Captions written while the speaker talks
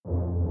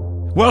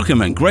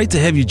Welcome and great to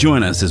have you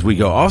join us as we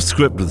go off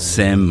script with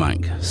Sam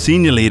Monk,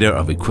 Senior Leader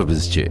of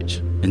Equippers Church.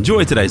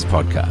 Enjoy today's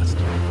podcast.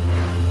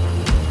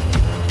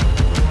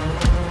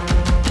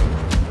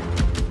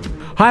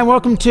 Hi and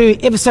welcome to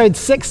episode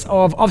 6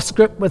 of Off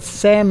Script with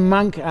Sam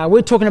Monk.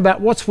 We're talking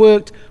about what's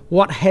worked,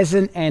 what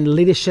hasn't, and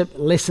leadership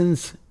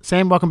lessons.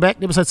 Sam, welcome back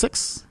to episode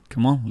 6.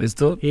 Come on, let's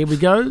do it. Here we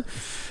go.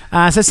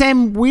 So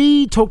Sam,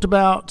 we talked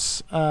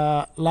about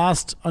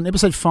on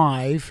episode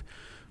 5,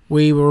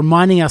 we were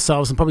reminding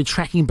ourselves and probably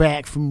tracking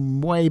back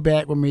from way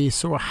back when we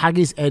saw a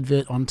Huggies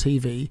advert on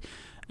TV.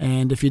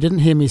 And if you didn't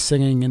hear me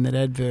singing in that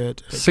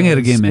advert... Sing it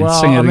again, man.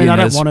 Well, Sing it again. I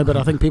don't want to, but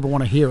I think people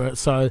want to hear it.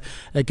 So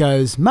it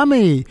goes,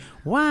 Mummy,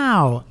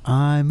 wow,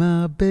 I'm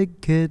a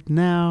big kid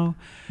now.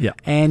 Yeah.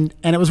 And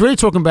it was really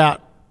talking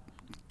about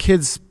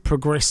kids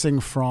progressing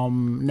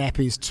from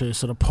nappies to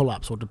sort of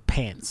pull-ups or to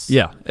pants.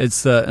 Yeah,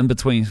 it's the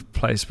in-between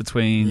place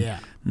between Yeah.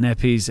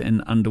 nappies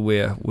and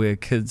underwear where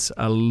kids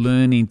are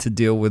learning to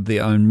deal with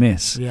their own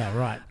mess. Yeah,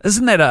 right.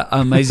 Isn't that an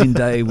amazing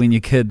day when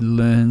your kid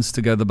learns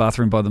to go to the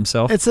bathroom by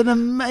themselves? It's an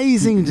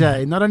amazing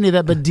day. Not only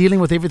that, but dealing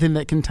with everything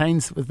that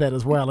contains with that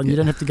as well. And you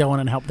don't have to go in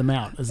and help them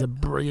out. It's a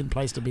brilliant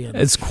place to be in.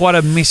 It's quite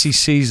a messy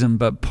season,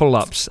 but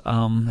pull-ups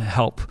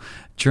help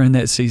during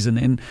that season.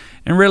 And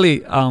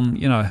really,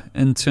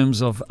 in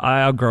terms of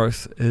our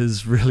growth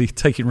is really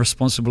taking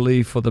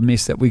responsibility for the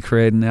mess that we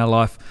create in our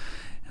life.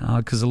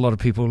 Because a lot of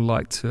people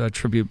like to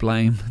attribute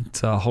blame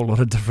to a whole lot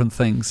of different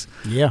things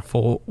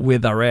for where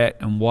they're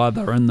at and why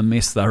they're in the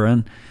mess they're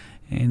in.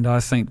 And I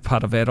think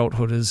part of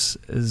adulthood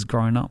is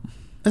growing up.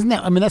 Isn't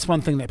that, that's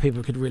one thing that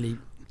people could really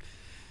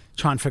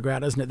try and figure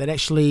out, isn't it? That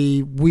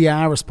actually we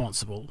are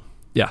responsible.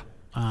 Yeah.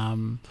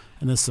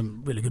 And there's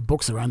some really good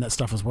books around that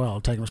stuff as well,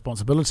 taking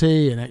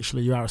responsibility, and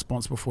actually you are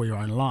responsible for your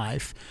own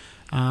life.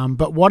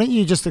 But why don't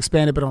you just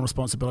expand a bit on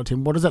responsibility,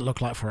 and what does that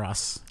look like for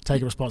us,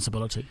 taking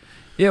responsibility?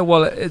 Yeah,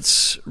 well,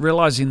 it's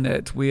realizing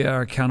that we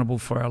are accountable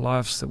for our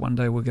lives, that one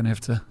day we're going to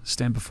have to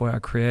stand before our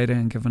Creator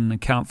and give an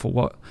account for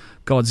what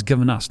God's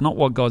given us, not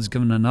what God's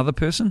given another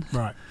person.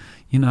 Right.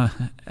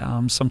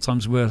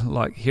 Sometimes we're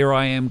like, here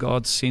I am,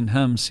 God, send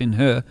him, send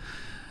her,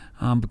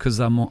 because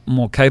they're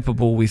more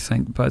capable, we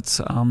think, but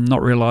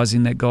not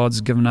realizing that God's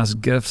given us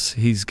gifts,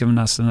 he's given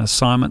us an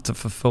assignment to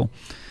fulfill.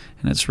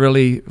 And it's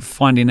really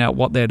finding out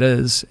what that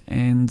is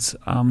and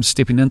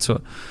stepping into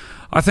it.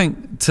 I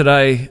think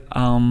today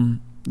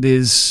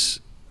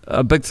there's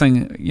a big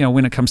thing,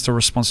 when it comes to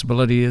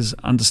responsibility is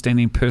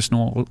understanding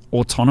personal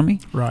autonomy.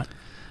 Right.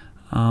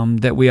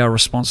 That we are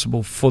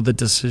responsible for the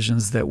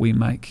decisions that we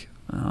make.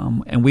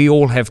 And we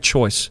all have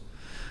choice.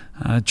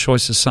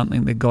 Choice is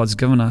something that God's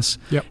given us.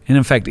 Yep. And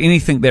in fact,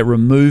 anything that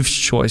removes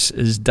choice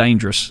is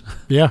dangerous.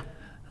 Yeah.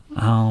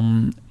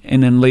 And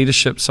in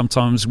leadership,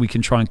 sometimes we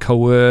can try and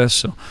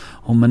coerce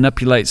or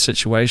manipulate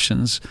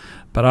situations.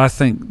 But I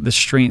think the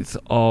strength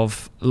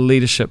of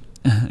leadership,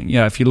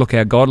 if you look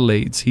how God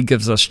leads, he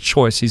gives us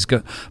choice. He's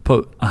got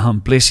put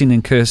blessing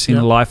and cursing,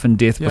 life and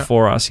death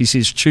before us. He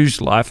says, choose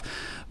life.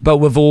 But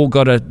we've all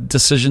got a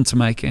decision to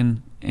make,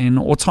 and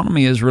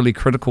autonomy is really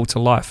critical to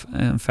life.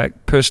 In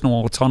fact,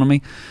 personal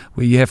autonomy,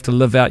 where you have to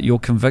live out your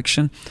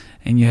conviction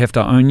and you have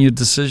to own your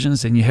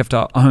decisions and you have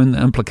to own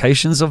the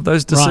implications of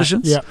those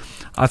decisions, right.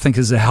 I think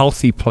is a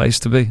healthy place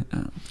to be.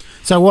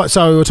 So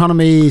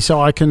autonomy, so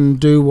I can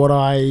do what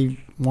I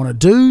want to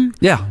do?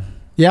 Yeah.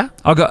 Yeah?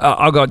 I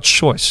got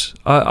choice.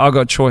 I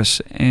got choice,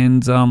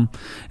 and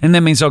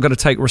that means I've got to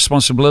take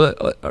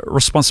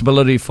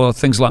responsibility for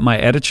things like my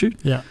attitude.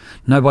 Yeah.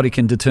 Nobody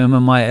can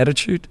determine my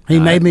attitude. He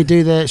made me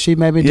do that. She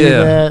made me do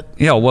that.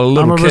 Yeah. Well,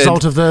 I'm a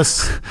result of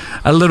this.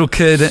 A little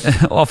kid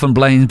often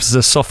blames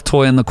the soft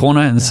toy in the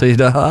corner and said,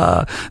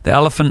 "The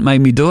elephant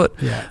made me do it."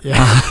 Yeah.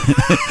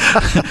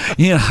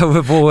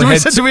 We've all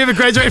had. Do we ever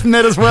graduate from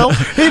that as well?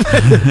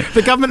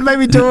 The government made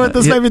me do it.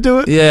 This made me do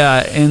it.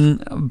 Yeah,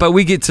 but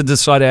we get to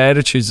decide our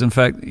attitudes. In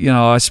fact,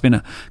 I spent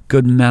a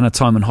good amount of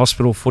time in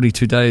hospital,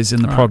 42 days,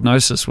 and the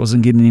prognosis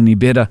wasn't getting any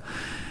better.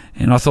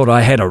 And I thought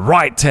I had a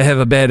right to have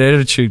a bad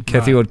attitude.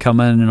 Kathy would come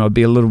in and I'd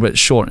be a little bit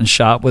short and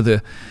sharp with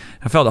her.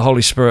 I felt the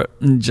Holy Spirit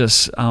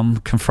just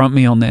confront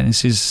me on that. And he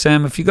says,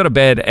 Sam, if you've got a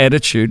bad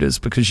attitude, it's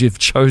because you've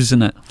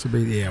chosen it. To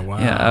be there, wow.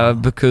 Yeah,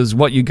 because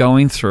what you're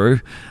going through,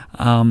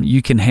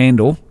 you can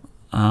handle.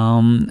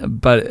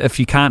 But if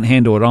you can't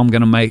handle it, I'm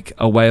going to make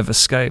a way of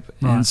escape.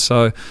 Right. And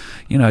so,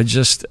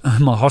 just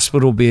in my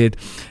hospital bed,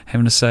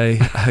 having to say,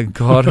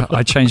 God,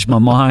 I changed my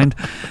mind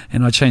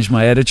and I changed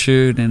my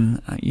attitude,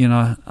 and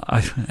I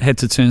had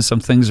to turn some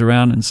things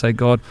around and say,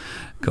 God,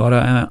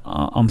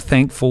 I'm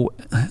thankful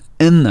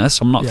in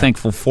this. I'm not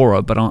thankful for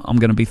it, but I'm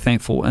going to be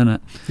thankful in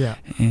it. Yeah.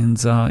 And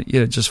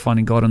just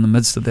finding God in the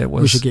midst of that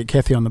was. We should get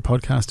Kathy on the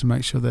podcast to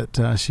make sure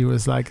that she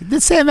was like,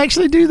 did Sam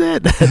actually do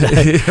that?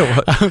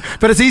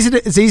 But it's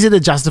easy to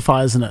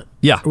justify, isn't it?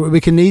 Yeah. We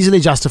can easily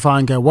justify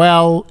and go,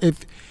 well,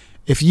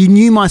 if you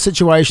knew my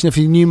situation, if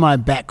you knew my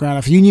background,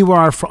 if you knew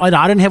where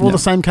I didn't have all the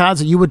same cards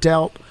that you were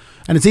dealt,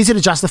 and it's easy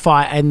to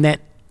justify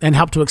and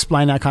help to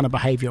explain our kind of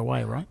behavior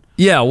away, right?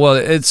 Yeah, well,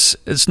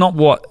 it's not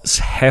what's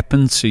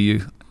happened to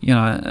you.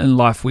 In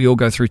life we all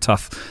go through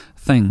tough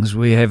things.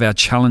 We have our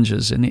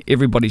challenges, and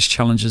everybody's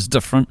challenge is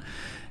different.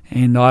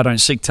 And I don't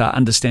seek to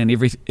understand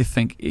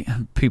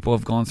everything people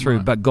have gone through,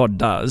 Right. but God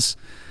does.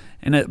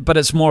 But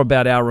it's more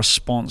about our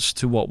response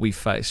to what we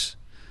face.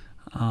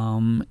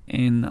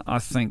 And I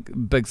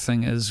think big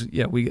thing is,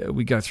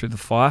 we go through the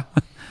fire.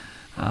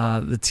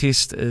 The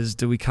test is,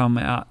 do we come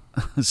out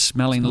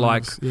smelling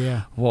like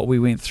what we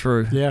went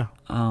through? Yeah.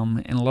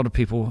 And a lot of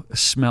people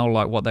smell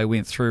like what they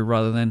went through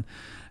rather than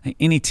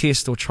any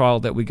test or trial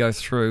that we go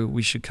through.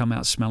 We should come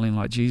out smelling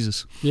like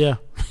Jesus. Yeah.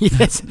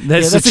 that's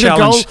the a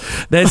challenge. good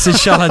goal. That's the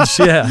challenge.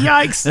 Yeah.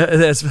 Yikes.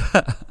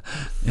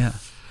 Yeah.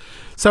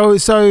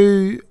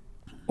 So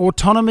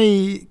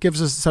autonomy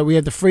gives us, so we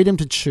have the freedom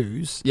to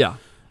choose. Yeah.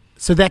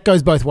 So that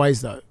goes both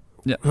ways, though.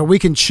 Yeah. So we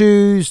can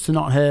choose to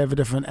not have a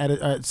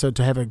different so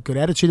to have a good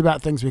attitude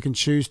about things. We can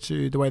choose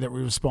to the way that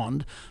we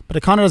respond, but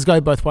it kind of does go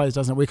both ways,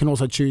 doesn't it? We can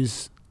also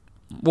choose.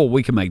 Well,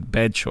 we can make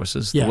bad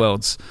choices. Yeah. The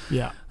world's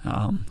Yeah.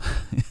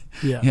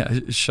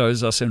 it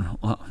shows us, and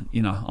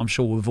I'm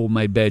sure we've all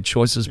made bad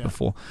choices Yeah.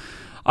 before.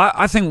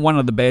 I think one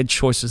of the bad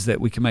choices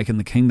that we can make in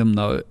the kingdom,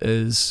 though,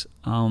 is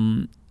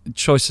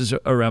choices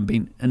around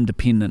being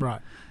independent.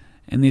 Right.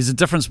 And there's a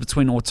difference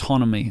between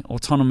autonomy.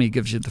 Autonomy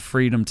gives you the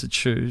freedom to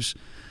choose.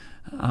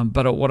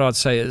 But what I'd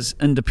say is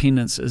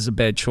independence is a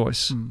bad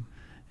choice. Mm.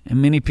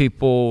 And many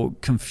people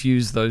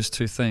confuse those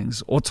two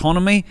things.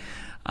 Autonomy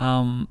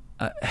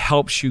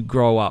helps you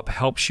grow up,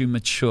 helps you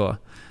mature,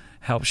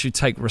 helps you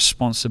take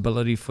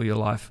responsibility for your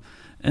life.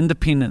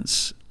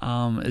 Independence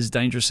is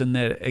dangerous in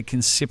that it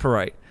can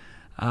separate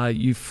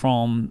you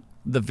from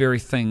the very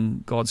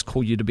thing God's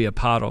called you to be a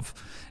part of.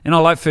 And I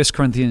like 1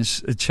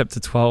 Corinthians chapter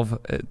 12.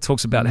 It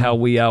talks about how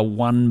we are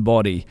one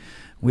body.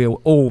 We are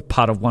all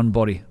part of one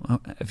body.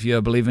 If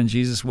you believe in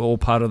Jesus, we're all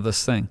part of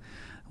this thing.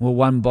 We're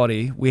one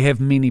body. We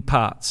have many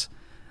parts,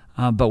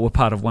 but we're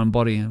part of one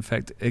body. In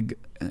fact,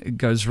 it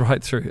goes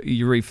right through.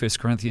 You read 1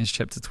 Corinthians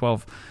chapter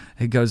 12.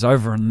 It goes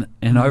over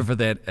and over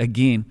that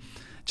again,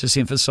 just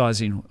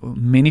emphasizing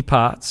many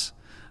parts,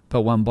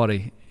 but one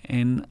body.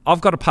 And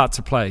I've got a part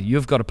to play.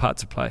 You've got a part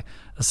to play.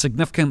 A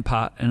significant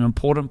part, an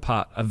important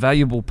part, a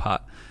valuable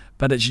part,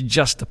 but it's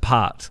just a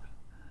part.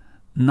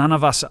 None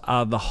of us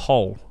are the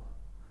whole.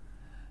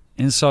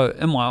 And so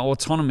in my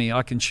autonomy,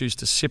 I can choose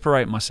to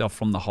separate myself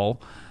from the whole,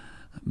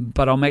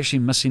 but I'm actually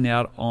missing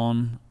out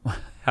on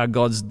how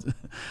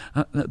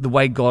the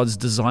way God's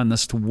designed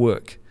this to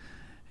work.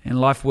 And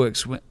life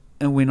works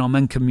when I'm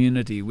in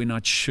community, when I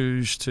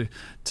choose to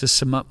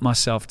submit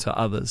myself to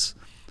others,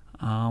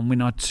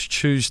 when I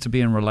choose to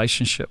be in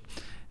relationship.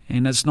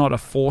 And it's not a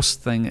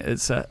forced thing,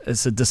 it's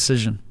a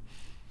decision.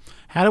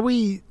 How do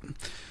we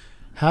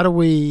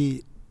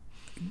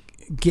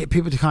get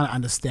people to kind of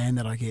understand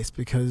that, I guess?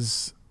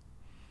 Because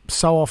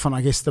so often,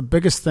 I guess the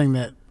biggest thing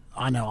that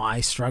I know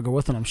I struggle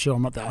with, and I'm sure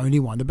I'm not the only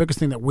one, the biggest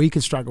thing that we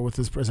can struggle with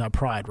is our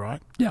pride,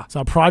 right? Yeah. So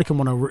our pride can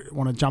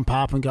want to jump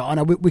up and go, oh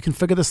no, we can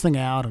figure this thing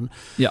out. And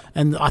Yeah.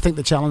 and I think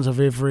the challenge of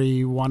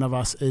every one of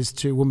us is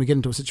to, when we get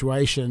into a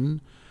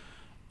situation,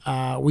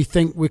 we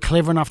think we're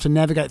clever enough to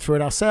navigate through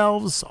it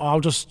ourselves.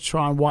 I'll just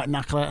try and white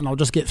knuckle it, and I'll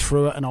just get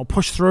through it, and I'll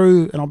push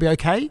through, and I'll be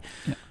okay.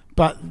 Yeah.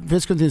 But 1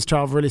 Corinthians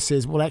 12 really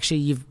says, well, actually,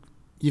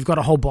 you've got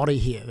a whole body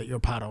here that you're a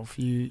part of.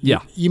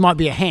 You might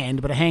be a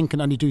hand, but a hand can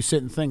only do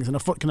certain things, and a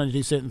foot can only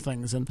do certain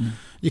things, and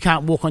you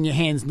can't walk on your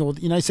hands. So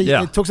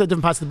it talks about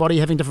different parts of the body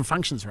having different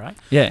functions, right?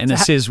 Yeah, and it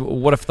says,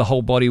 what if the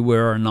whole body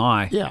were an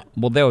eye? Yeah.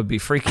 Well, that would be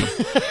freaky.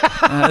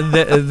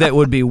 That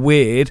would be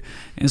weird.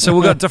 And so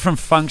we've got different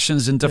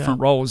functions and different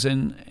roles,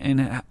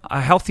 and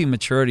a healthy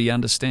maturity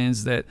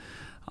understands that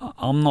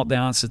I'm not the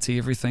answer to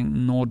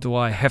everything, nor do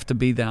I have to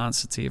be the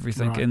answer to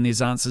everything. Right. And there's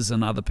answers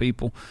in other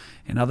people,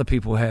 and other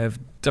people have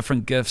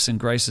different gifts and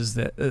graces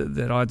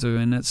that I do,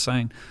 and it's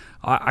saying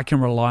I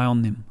can rely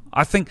on them.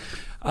 I think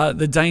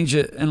the danger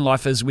in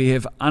life is we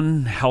have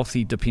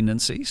unhealthy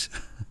dependencies.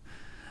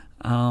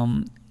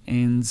 And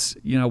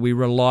we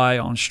rely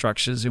on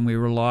structures, and we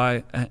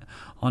rely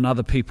on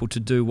other people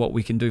to do what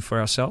we can do for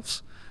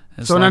ourselves.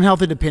 So an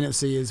unhealthy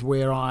dependency is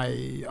where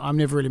I'm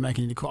never really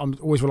making any. I'm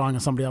always relying on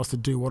somebody else to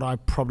do what I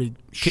probably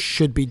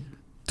should be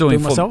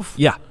doing myself.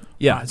 Yeah.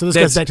 Right, so this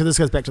goes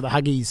back to the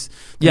Huggies,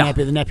 the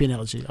nappy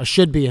analogy. I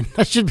should be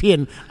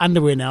in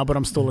underwear now, but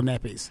I'm still in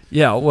nappies.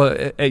 Yeah.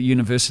 Well, at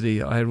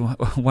university, I had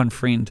one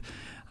friend.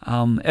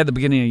 At the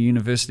beginning of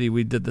university,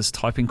 we did this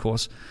typing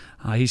course.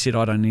 He said,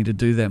 "I don't need to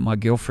do that. My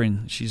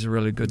girlfriend, she's a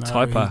really good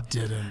typer." He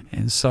didn't.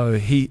 And so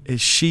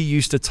she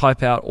used to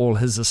type out all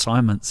his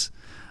assignments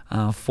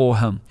for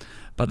him.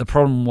 But the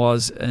problem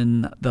was,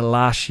 in the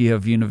last year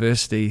of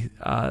university,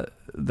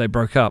 they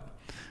broke up.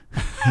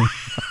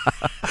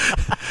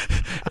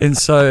 And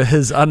so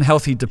his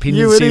unhealthy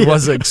dependency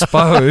was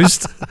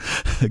exposed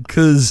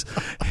because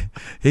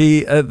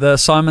the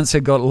assignments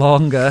had got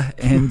longer,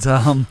 and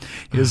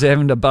he was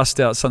having to bust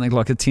out something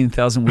like a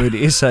 10,000 word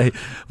essay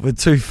with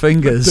two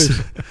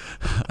fingers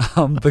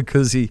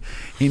because he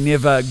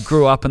never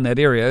grew up in that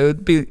area. It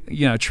would be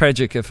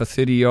tragic if a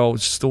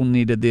 30-year-old still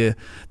needed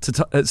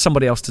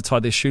somebody else to tie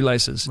their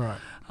shoelaces. Right.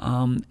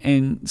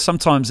 And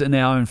sometimes in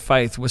our own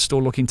faith, we're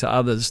still looking to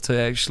others to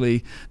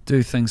actually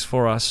do things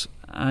for us.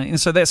 And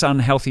so that's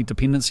unhealthy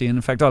dependency. And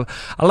in fact, I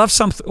love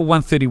Psalm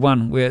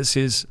 131 where it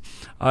says,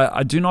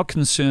 I do not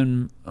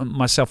concern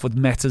myself with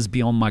matters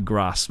beyond my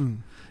grasp.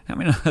 I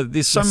mean,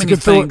 there's so many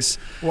things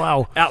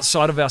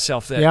outside of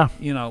ourselves that,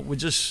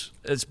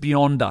 it's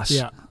beyond us.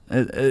 Yeah.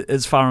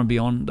 It's far and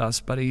beyond us.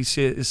 But he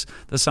says,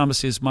 the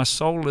psalmist says, my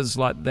soul is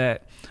like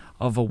that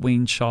of a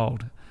weaned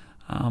child.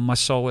 My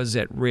soul is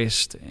at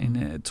rest. And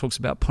it talks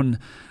about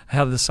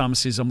how the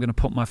psalmist says, I'm going to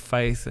put my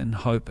faith and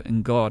hope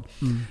in God.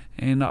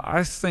 And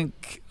I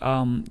think,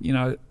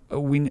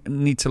 we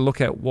need to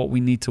look at what we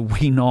need to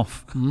wean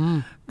off,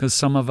 because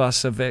some of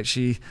us have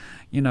actually,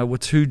 we're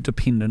too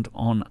dependent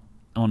on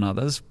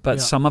others, but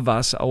some of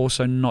us are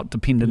also not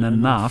dependent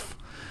enough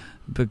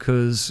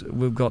because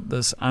we've got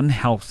this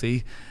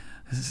unhealthy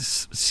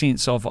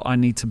sense of I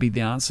need to be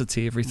the answer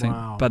to everything,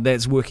 but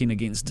that's working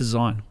against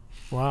design.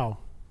 Wow.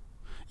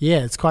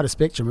 Yeah, it's quite a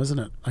spectrum, isn't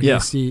it? I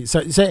guess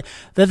so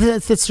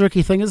that's the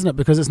tricky thing, isn't it?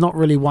 Because it's not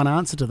really one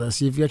answer to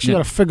this. You've actually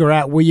got to figure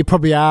out where you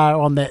probably are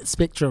on that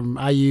spectrum.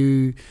 Are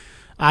you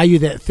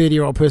that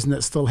 30-year-old person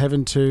that's still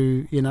having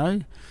to,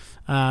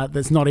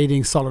 that's not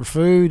eating solid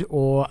food,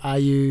 or are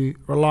you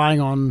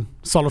relying on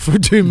solid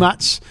food too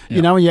much?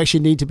 And you actually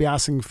need to be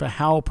asking for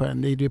help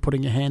and need to be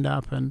putting your hand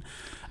up, and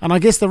I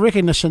guess the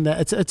recognition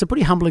that it's a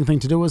pretty humbling thing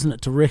to do, isn't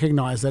it? To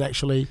recognize that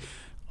actually,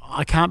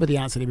 I can't be the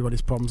answer to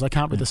everybody's problems. I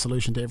can't be the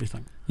solution to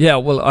everything. Yeah,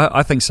 well,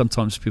 I think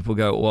sometimes people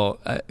go, well,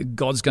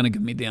 God's going to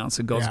give me the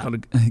answer. God's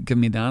going to give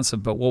me the answer.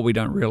 But what we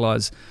don't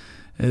realize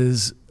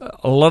is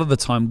a lot of the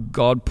time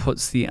God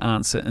puts the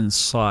answer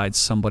inside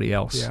somebody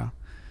else. Yeah.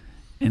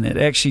 And it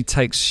actually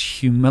takes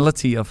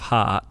humility of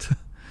heart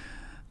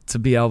to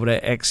be able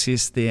to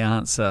access the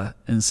answer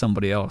in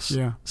somebody else.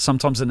 Yeah.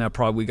 Sometimes in our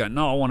pride we go,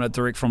 no, I want it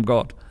direct from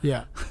God.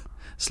 Yeah.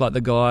 It's like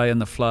the guy in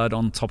the flood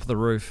on top of the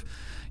roof.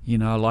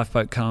 A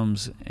lifeboat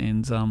comes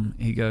and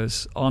he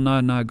goes, oh,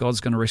 no, God's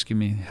going to rescue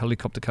me.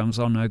 Helicopter comes,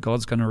 oh, no,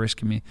 God's going to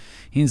rescue me.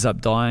 He ends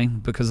up dying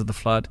because of the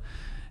flood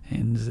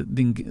and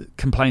then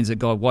complains at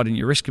God, why didn't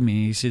you rescue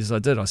me? He says, I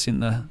did. I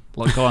sent the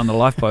guy on the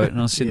lifeboat and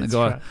I sent the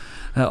guy,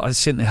 I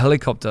sent the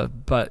helicopter,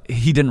 but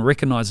he didn't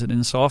recognize it.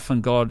 And so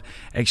often God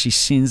actually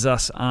sends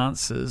us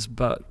answers,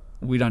 but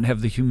we don't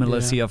have the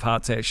humility of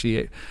heart to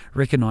actually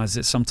recognize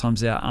that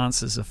sometimes our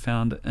answers are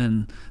found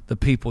in the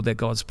people that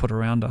God's put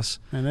around us.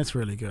 And that's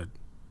really good.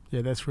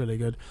 Yeah, that's really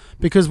good,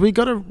 because we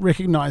got to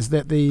recognize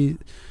that the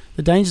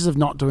dangers of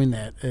not doing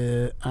that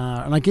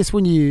and I guess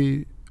when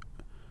you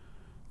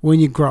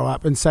grow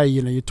up and say,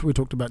 we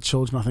talked about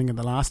children, I think, in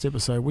the last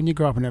episode. When you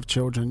grow up and have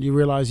children, you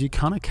realize you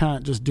kind of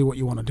can't just do what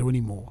you want to do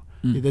anymore.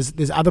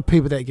 There's other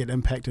people that get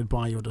impacted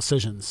by your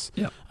decisions.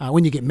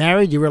 When you get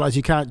married, you realize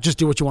you can't just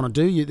do what you want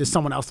to do. There's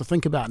someone else to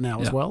think about now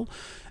as well.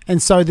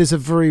 And so there's a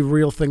very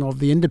real thing of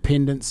the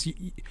independence.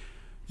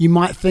 You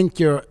might think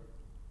you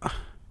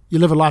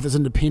live a life that's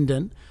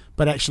independent,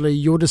 but actually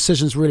your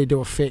decisions really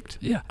do affect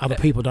other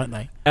people, don't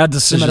they? Our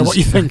decisions, no matter what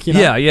you think.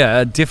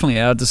 Yeah,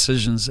 definitely. Our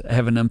decisions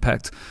have an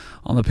impact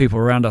on the people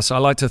around us. I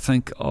like to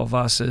think of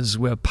us as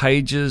we're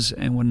pages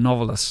and we're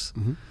novelists.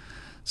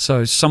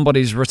 So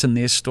somebody's written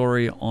their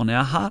story on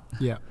our heart.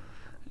 Yeah.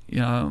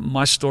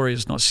 My story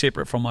is not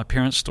separate from my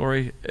parents'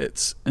 story.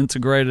 It's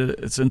integrated,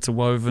 it's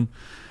interwoven.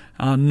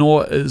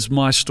 Nor is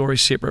my story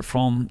separate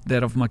from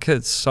that of my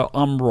kids. So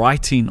I'm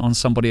writing on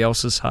somebody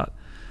else's heart.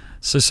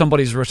 So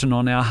somebody's written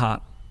on our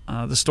heart.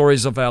 The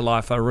stories of our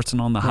life are written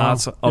on the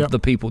hearts of the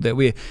people that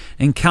we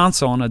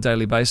encounter on a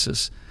daily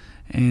basis.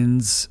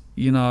 And,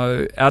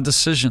 our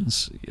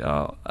decisions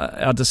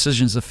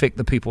affect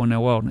the people in our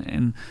world.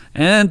 And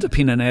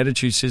independent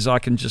attitude says I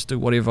can just do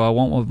whatever I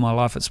want with my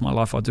life. It's my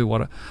life. I do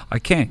what I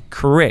can.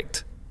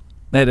 Correct.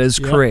 That is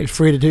correct. You're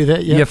free to do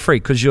that. You're free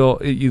because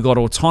you got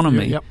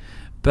autonomy.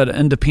 But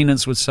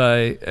independence would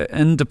say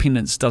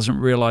independence doesn't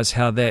realize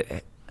how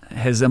that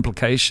has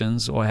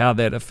implications or how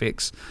that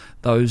affects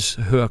those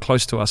who are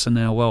close to us in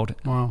our world.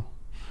 Wow.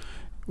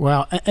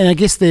 And I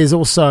guess there's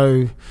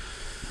also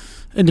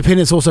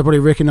independence also probably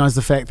recognize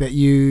the fact that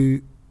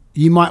you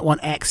might want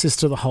access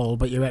to the whole,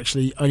 but you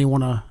actually only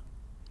want to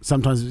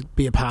sometimes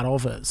be a part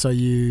of it. So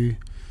you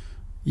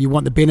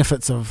want the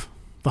benefits of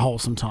the whole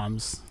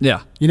sometimes.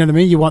 Yeah. You know what I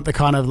mean? You want the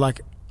kind of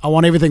like, I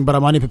want everything, but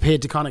I'm only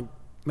prepared to kind of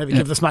maybe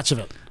give this much of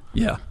it.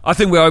 Yeah, I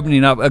think we're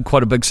opening up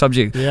quite a big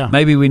subject. Yeah.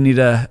 Maybe we need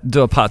to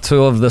do a part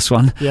 2 of this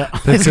one. Yeah,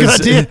 that's a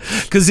good idea.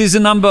 Because there's a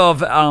number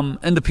of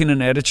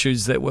independent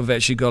attitudes that we've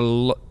actually got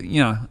to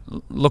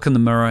look in the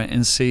mirror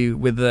and see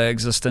whether they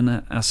exist in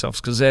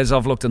ourselves. Because as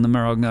I've looked in the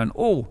mirror, I'm going,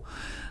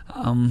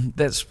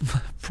 that's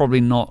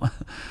probably not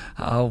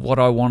what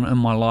I want in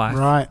my life.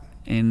 Right.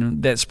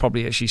 And that's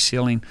probably actually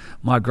sealing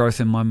my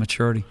growth and my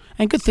maturity.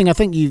 And good thing, I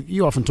think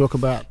you often talk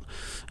about,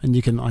 and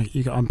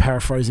I'm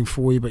paraphrasing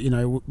for you, but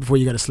before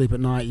you go to sleep at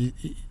night,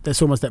 that's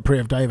almost that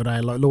prayer of David,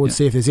 like, Lord,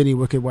 see if there's any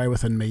wicked way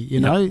within me, you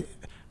know,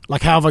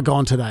 like how have I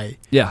gone today?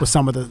 With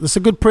some of this. It's a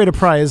good prayer to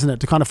pray, isn't it?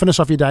 To kind of finish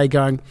off your day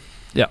going,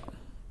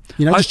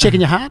 just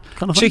checking your heart,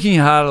 kind of thing. Checking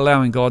your heart,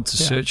 allowing God to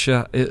search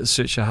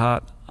your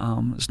heart.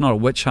 It's not a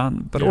witch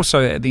hunt, but Yeah.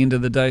 also at the end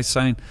of the day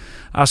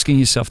asking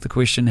yourself the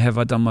question, have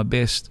I done my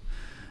best?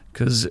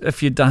 Because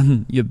if you've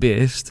done your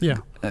best, Yeah.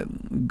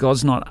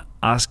 God's not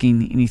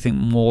asking anything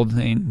more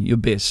than your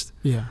best.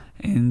 Yeah.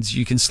 And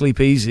you can sleep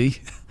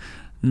easy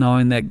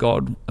knowing that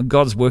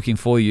God's working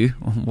for you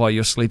while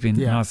you're sleeping.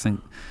 Yeah. And I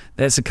think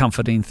that's a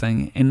comforting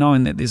thing. And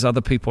knowing that there's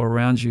other people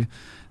around you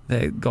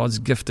that God's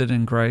gifted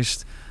and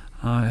graced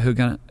who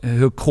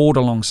are called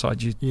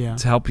alongside you Yeah.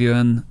 to help you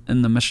in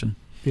the mission.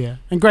 Yeah,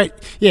 and great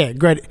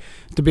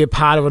to be a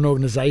part of an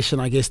organisation,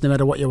 I guess, no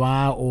matter what you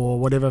are or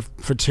whatever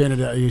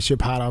fraternity you're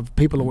part of.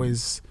 People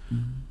always,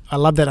 I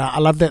love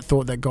that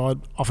thought that God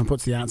often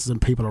puts the answers in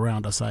people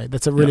around us.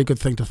 That's a really good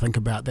thing to think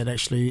about, that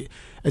actually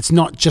it's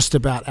not just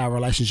about our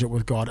relationship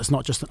with God. It's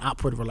not just an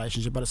upward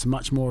relationship, but it's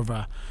much more of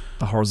a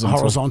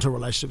horizontal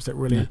relationships that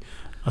really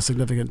are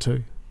significant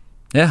too.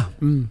 Yeah.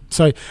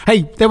 So,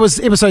 hey, that was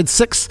episode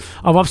 6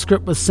 of Off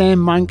Script with Sam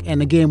Monk.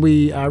 And again,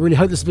 we really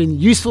hope this has been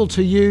useful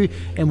to you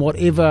in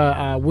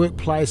whatever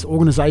workplace,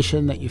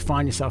 organisation that you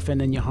find yourself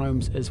in your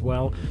homes as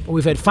well. But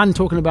we've had fun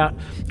talking about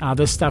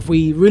this stuff.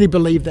 We really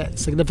believe that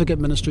significant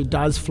ministry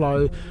does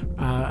flow.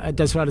 It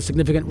does flow to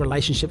significant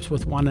relationships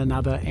with one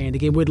another. And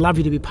again, we'd love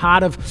you to be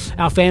part of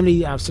our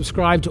family.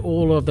 Subscribe to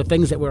all of the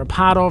things that we're a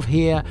part of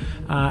here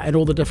at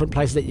all the different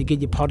places that you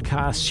get your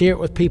podcasts. Share it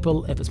with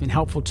people if it's been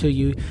helpful to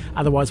you.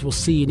 Otherwise, we'll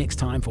see you next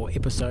time for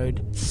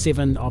episode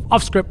 7 of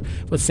Off Script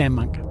with Sam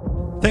Monk.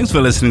 Thanks for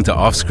listening to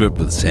Off Script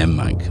with Sam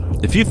Monk.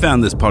 If you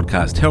found this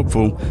podcast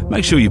helpful,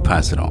 make sure you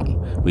pass it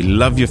on. We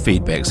love your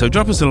feedback, so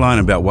drop us a line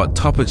about what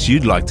topics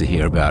you'd like to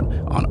hear about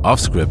on Off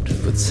Script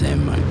with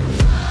Sam Monk.